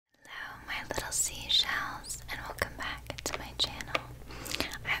Seashells, and welcome back to my channel.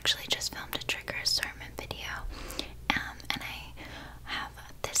 I actually just filmed a trigger assortment video, and I have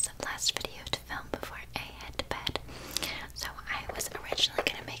this last video to film before I head to bed. So I was originally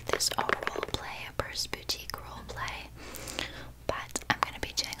going to make this a role play, a purse boutique role play, but I'm going to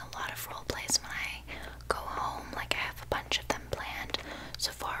be doing a lot of role plays when I go home. Like, I have a bunch of them planned.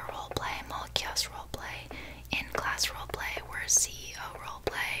 Sephora role play, mall kiosk role play, in-class role play, we're a CEO role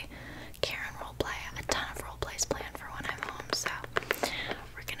play, Karen roleplay, a ton of roleplays planned for when I'm home, so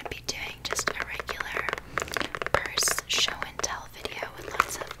we're gonna be doing just a regular purse show and tell video with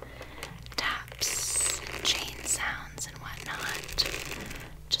lots of taps, chain sounds, and whatnot.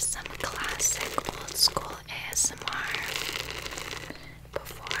 Just some classic old school ASMR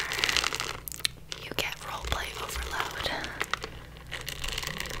before you get roleplay overload.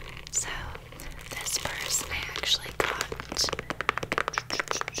 So this purse I actually got.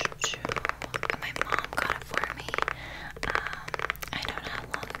 My mom got it for me. I don't know how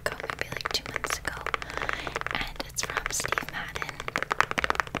long ago, maybe like 2 months ago. And it's from Steve Madden.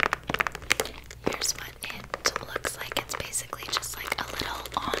 Here's what it looks like. It's basically just like a little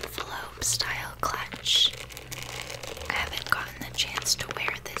envelope style clutch. I haven't gotten the chance to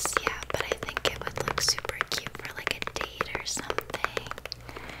wear this yet, but I think it would look super cute for like a date or something.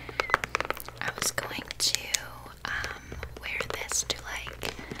 I was going to wear this to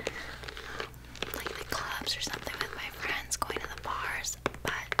like the clubs or something with my friends, going to the bars,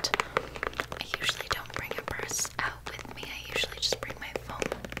 but I usually don't bring a purse out with me. I usually just bring my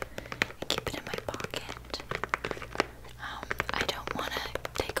phone and keep it in my pocket. I don't want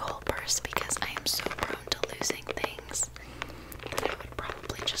to take a whole purse because I am so prone to losing things that I would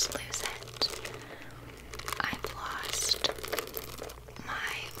probably just lose it. I've lost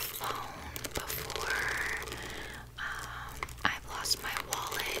my phone before. I've lost my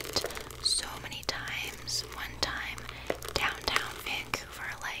wallet so many times. One time, downtown Vancouver,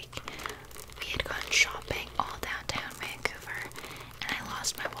 like, we had gone shopping all downtown Vancouver, and I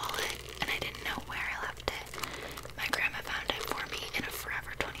lost my wallet, and I didn't know where I left it. My grandma found it for me in a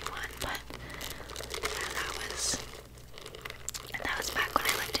Forever 21, but yeah, that was back when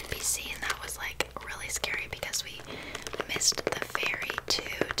I lived in BC, and that was like really scary because we missed the ferry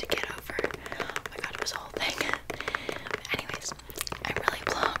too to get over. Oh my god, it was a whole thing. Anyways, I'm really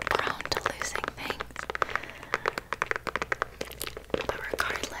prone to losing things. But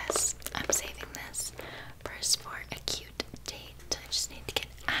regardless, I'm saving this purse for a cute date. I just need to get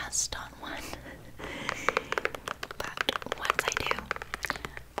asked on one. But once I do, I'm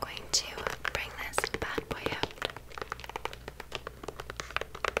going to bring this bad boy out.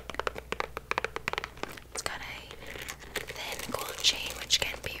 It's got a thin gold chain which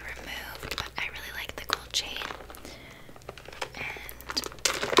can be removed, but I really like the gold chain.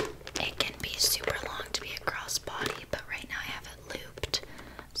 And it can be super long to be a crossbody, but right now I have it looped,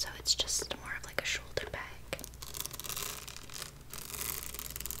 so it's just more of like a shoulder bag.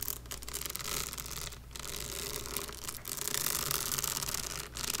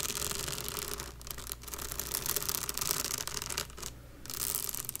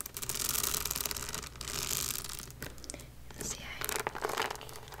 See, I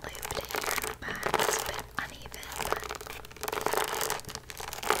looped it here in the back. It's a bit uneven, but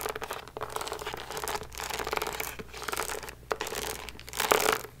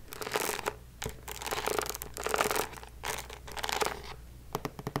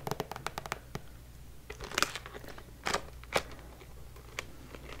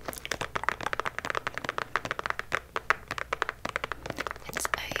it's a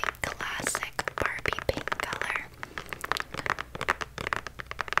classic Barbie pink color.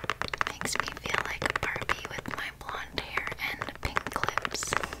 Makes me feel like Barbie with my blonde hair and pink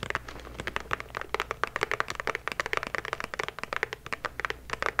lips.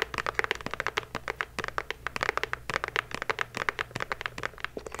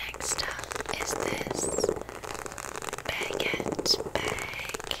 Next up is this baguette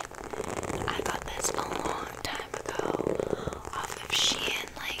bag. I got this a long time ago off of Shein,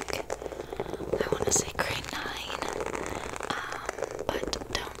 like, I want to say grade 9. But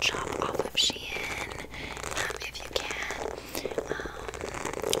don't shop off of Shein if you can.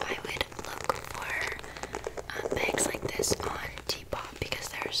 I would look for bags like this on Depop because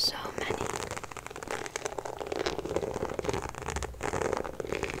there are so many.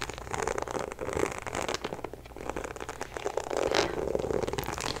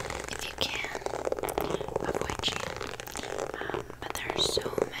 If you can, avoid Shein. But there are so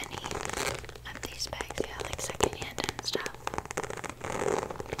many of these bags, yeah, like secondhand and stuff.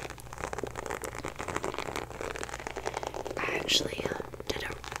 I actually did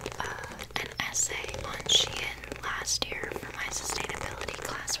an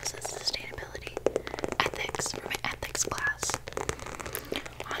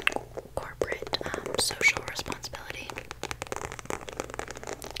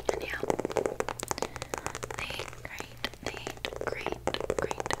telling you. They ain't great. They ain't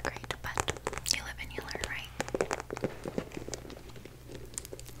great, but you live and you learn, right?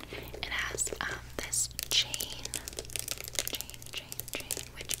 It has this chain,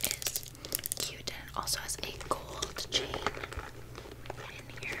 which is cute, and it also has a gold chain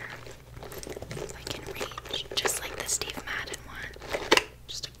in here. If I can reach, just like the Steve Madden one,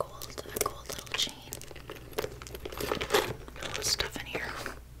 just a gold little chain. A little stuff in here.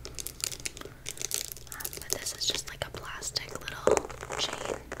 But this is just like a plastic little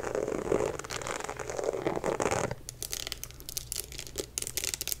chain.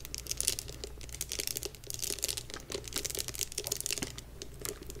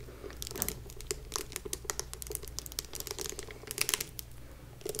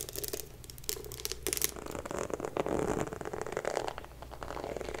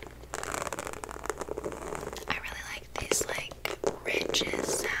 I really like these like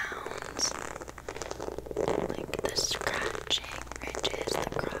ridges sounds, like the scratching ridges, the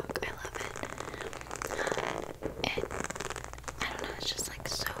croc. I love it. And I don't know, it's just like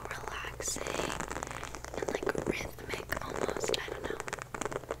so relaxing and like rhythmic almost. I don't know.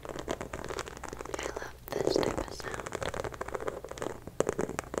 I love this type of sound.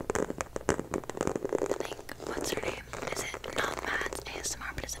 I think, what's her name? Is it not Mads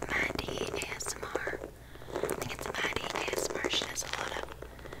ASMR, but is it Maddie ASMR? I think it's Maddie ASMR. She does a lot of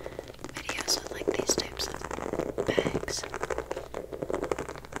videos with like these types of bags.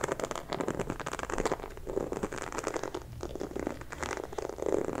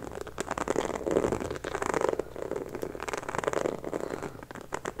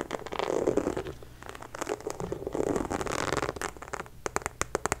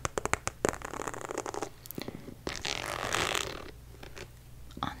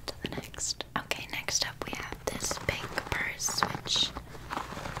 On to the next. Okay, next up we have this pink purse, which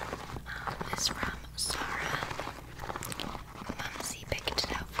is from Zara. Mumsy picked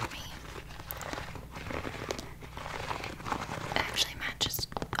it out for me. It actually matches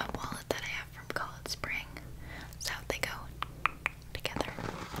a wallet that I have from College Spring, so they go together.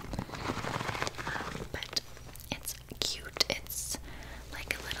 But it's cute. It's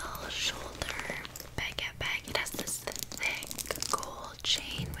like a little shoulder baguette bag. It has this thick gold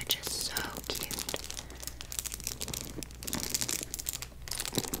chain, which is so cute.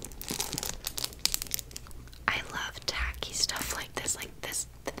 I love tacky stuff like this. Like this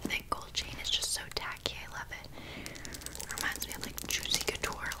thick gold chain is just so tacky. I love it. Reminds me of like Juicy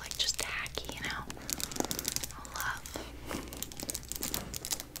Couture, like just tacky, you know? I love.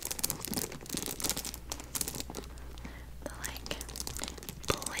 The like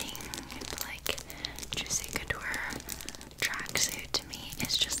bling, like Juicy Couture tracksuit to me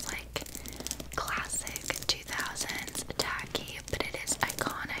is just like classic 2000s tacky, but it is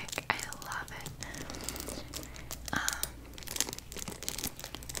iconic. I love it.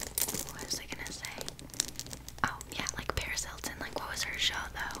 What was I gonna say? Oh yeah, like Paris Hilton. Like, what was her show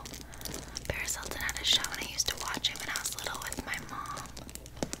though? Paris Hilton had a show and I used to watch it when I was little with my mom.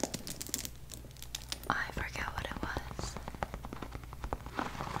 I forget what it was.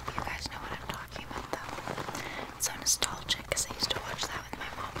 You guys know what I'm talking about though. It's so nostalgic because I used to watch that with my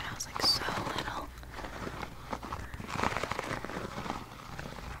mom when I was like so little.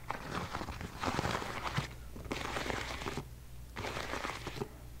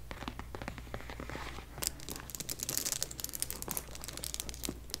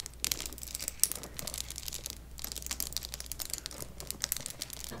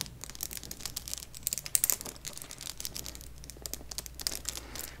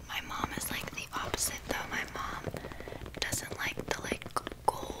 My mom is like the opposite though. My mom doesn't like the like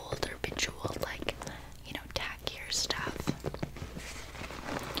gold or bejeweled, like, you know, tackier stuff.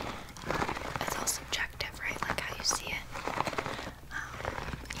 It's all subjective, right? Like how you see it.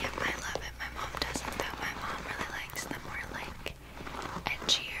 Yeah, I love it. My mom doesn't though. My mom really likes the more like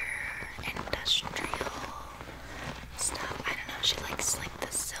edgier, industrial stuff. I don't know. She likes like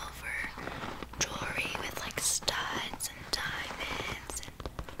the silver jewelry with like studs and diamonds and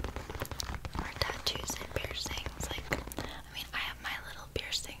or tattoos and piercings. Like, I mean, I have my little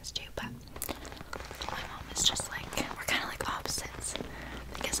piercings too, but my mom is just like, we're kind of like opposites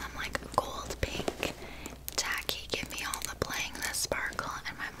because I'm like gold, pink, tacky, give me all the bling, the sparkle,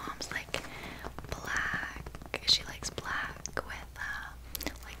 and my mom's like black. She likes black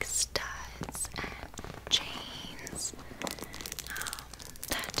with like studs and chains,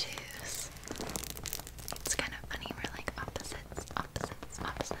 tattoos.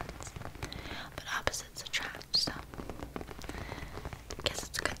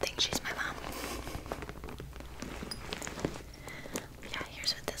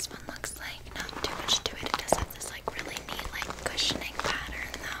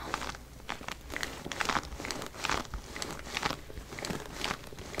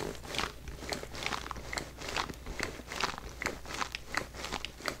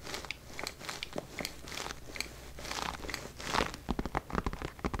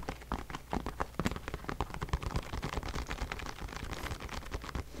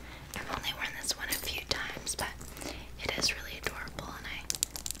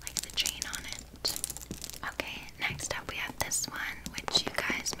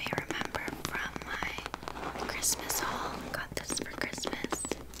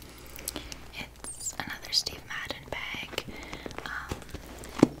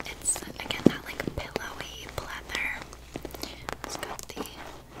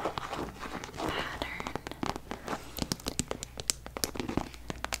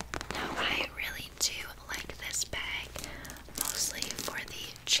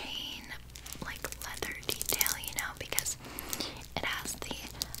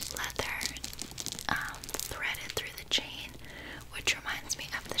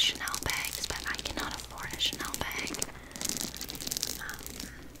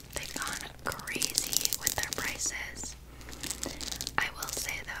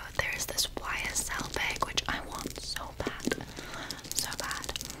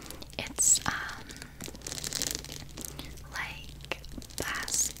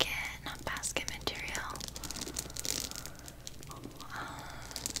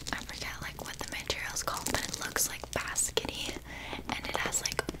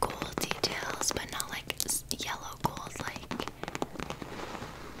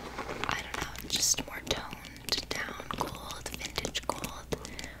 just more toned down gold, vintage gold,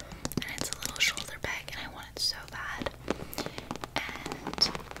 and it's a little shoulder bag, and I want it so bad. And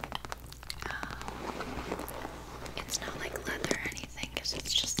it's not like leather or anything, because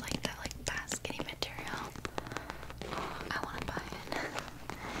it's just like that like baskety material. I want to buy it.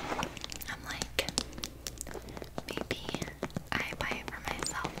 I'm like, maybe I buy it for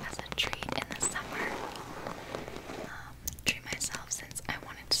myself as a treat in the summer. Treat myself since I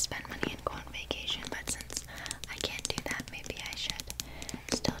wanted to spend money and go on vacation, but since I can't do that, maybe I should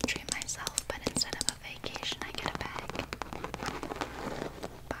still treat myself, but instead of a vacation, I get a bag.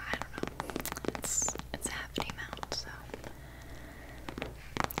 But I don't know. It's a hefty amount, so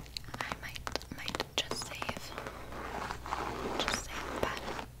I might just save. But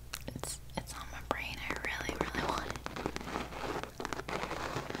it's on my brain. I really, really want it.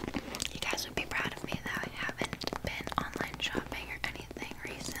 You guys would be proud of me that I haven't been online shopping or anything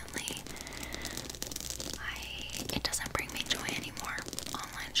recently. It doesn't bring me joy anymore,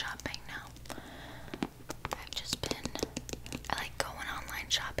 online shopping, no. I like go on online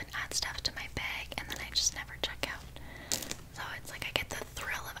shop and add stuff to my bag, and then I just never check out. So it's like I get the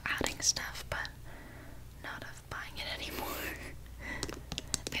thrill of adding stuff, but not of buying it anymore.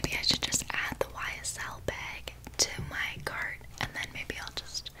 Maybe I should just add the YSL bag to my cart, and then maybe I'll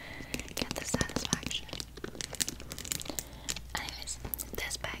just get the satisfaction. Anyways,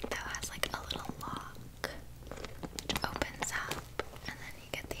 this bag though has like a little lock which opens up, and then you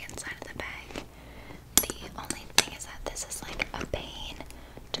get the inside of the bag. The only thing is that this is like a pain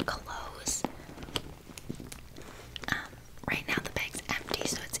to close. Right now the bag's empty,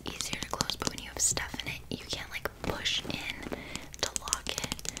 so it's easier to close, but when you have stuff in it, you can't like push in to lock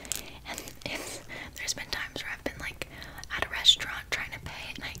it. And there's been times where I've been like at a restaurant trying to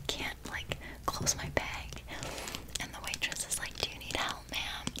pay, and I can't like close my bag, and the waitress is like, "Do you need help,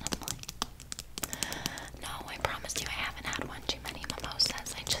 ma'am?" I'm like, "No, I promise you I haven't had one too many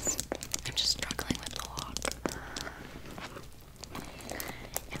mimosas. I'm just struggling with the lock."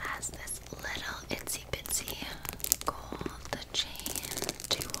 It has this little itsy bitsy gold chain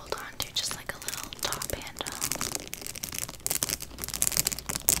to hold on to, just like a little top handle.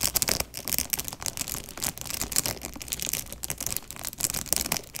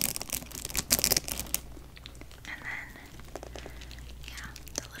 And then, yeah,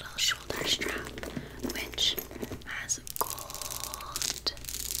 the little shoulder strap, which has gold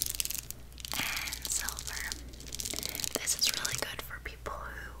and silver. This is really good for people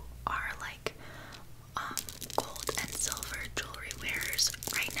who are like gold and silver jewelry wearers.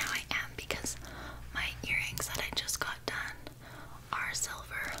 Right now I am, because my earrings that I just got done are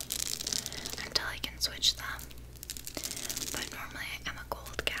silver until I can switch them. But normally I am a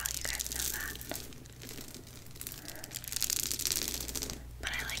gold gal, you guys know that.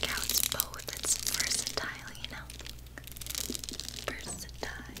 But I like how it's both. It's versatile, you know?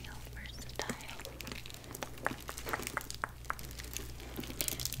 Versatile.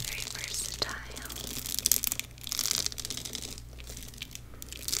 Very versatile.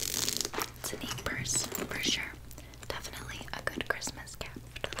 It's a neat purse, for sure. Definitely a good Christmas gift.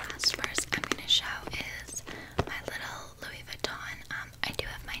 The last purse I'm going to show is my little Louis Vuitton. I do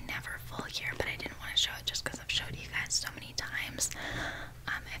have my Neverfull here, but I didn't want to show it just because I've showed you guys so many times.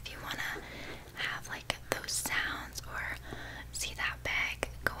 If you want to have like those sounds or see that bag,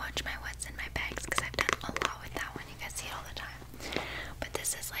 go watch my What's in My Bags, because I've done a lot with that one. You guys see it all the time. But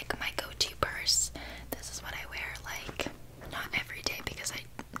this is like my go-to purse. This is what I wear like not every day, because I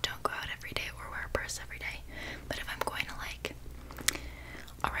don't go out every day or wear a purse every day,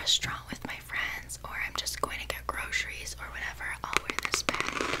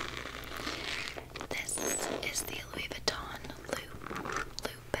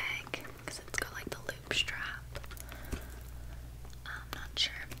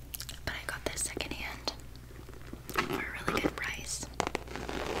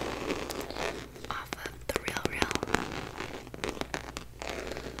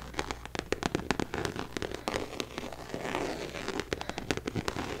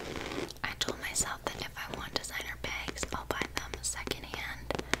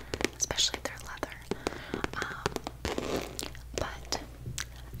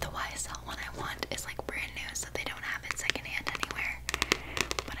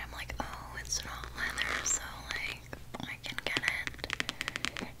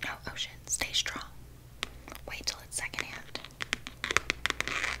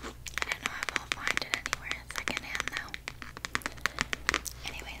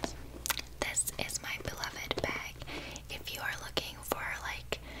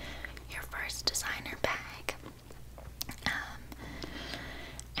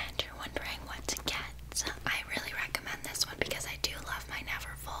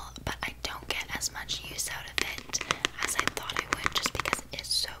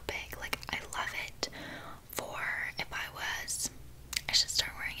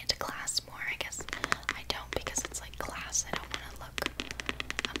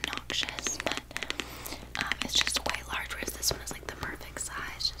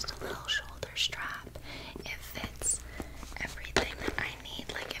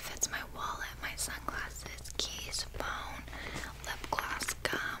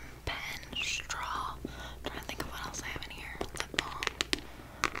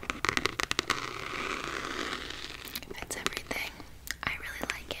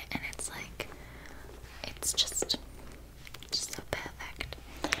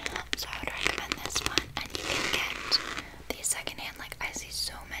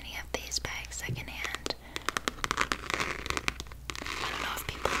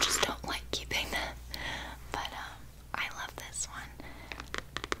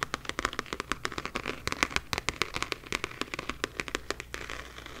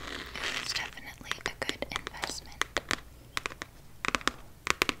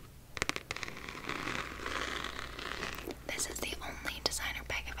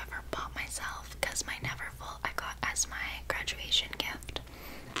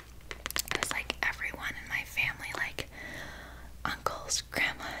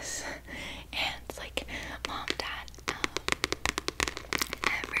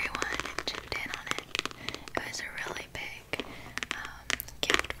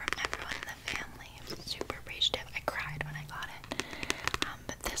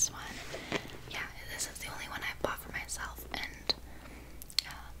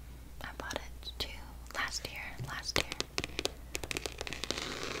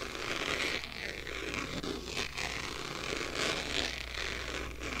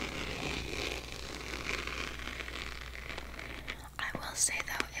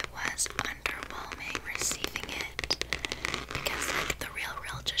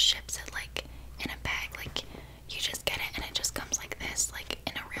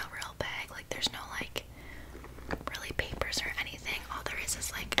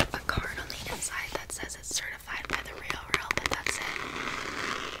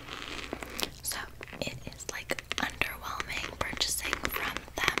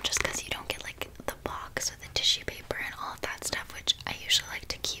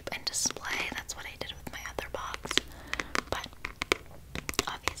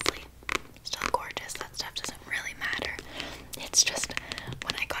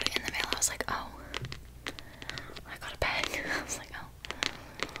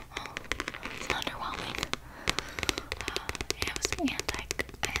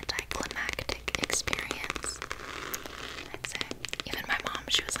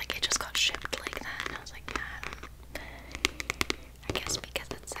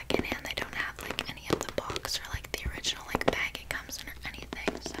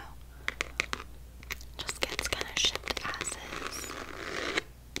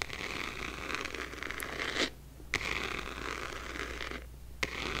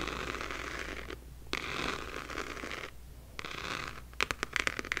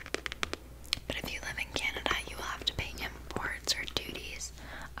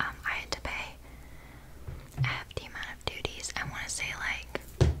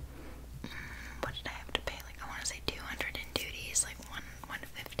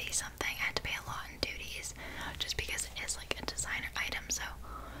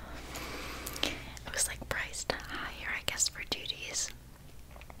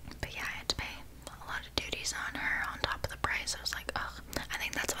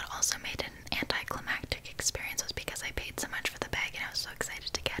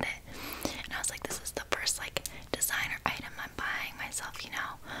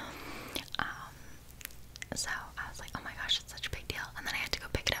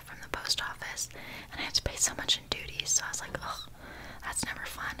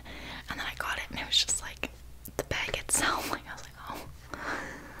 and it was just like the bag itself. Like I was like, oh.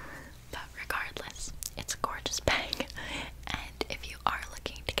 But regardless, it's a gorgeous bag. And if you are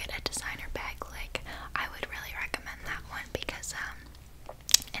looking to get a designer bag, like I would really recommend that one because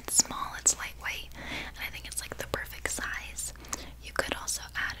it's small, it's lightweight, and I think it's like the perfect size. You could also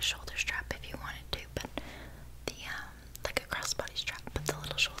add a shoulder strap if you wanted to, but the like a crossbody strap, but the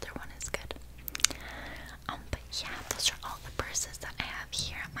little shoulder one is good. But yeah, those are all the purses that I have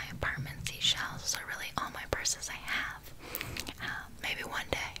here at my apartment. Seashells. Those are really all my purses I have. Maybe one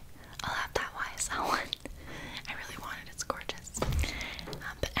day I'll have that YSL one. I really want it. It's gorgeous.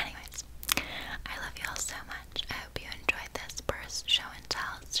 But anyways, I love you all so much. I hope you enjoyed this purse show and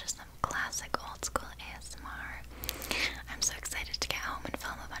tell. It's just some classic old school ASMR. I'm so excited to get home and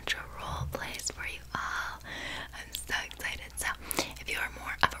film a bunch of role plays for you all. I'm so excited. So if you are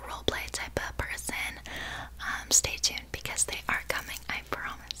more of a role play type of person, stay tuned because they are coming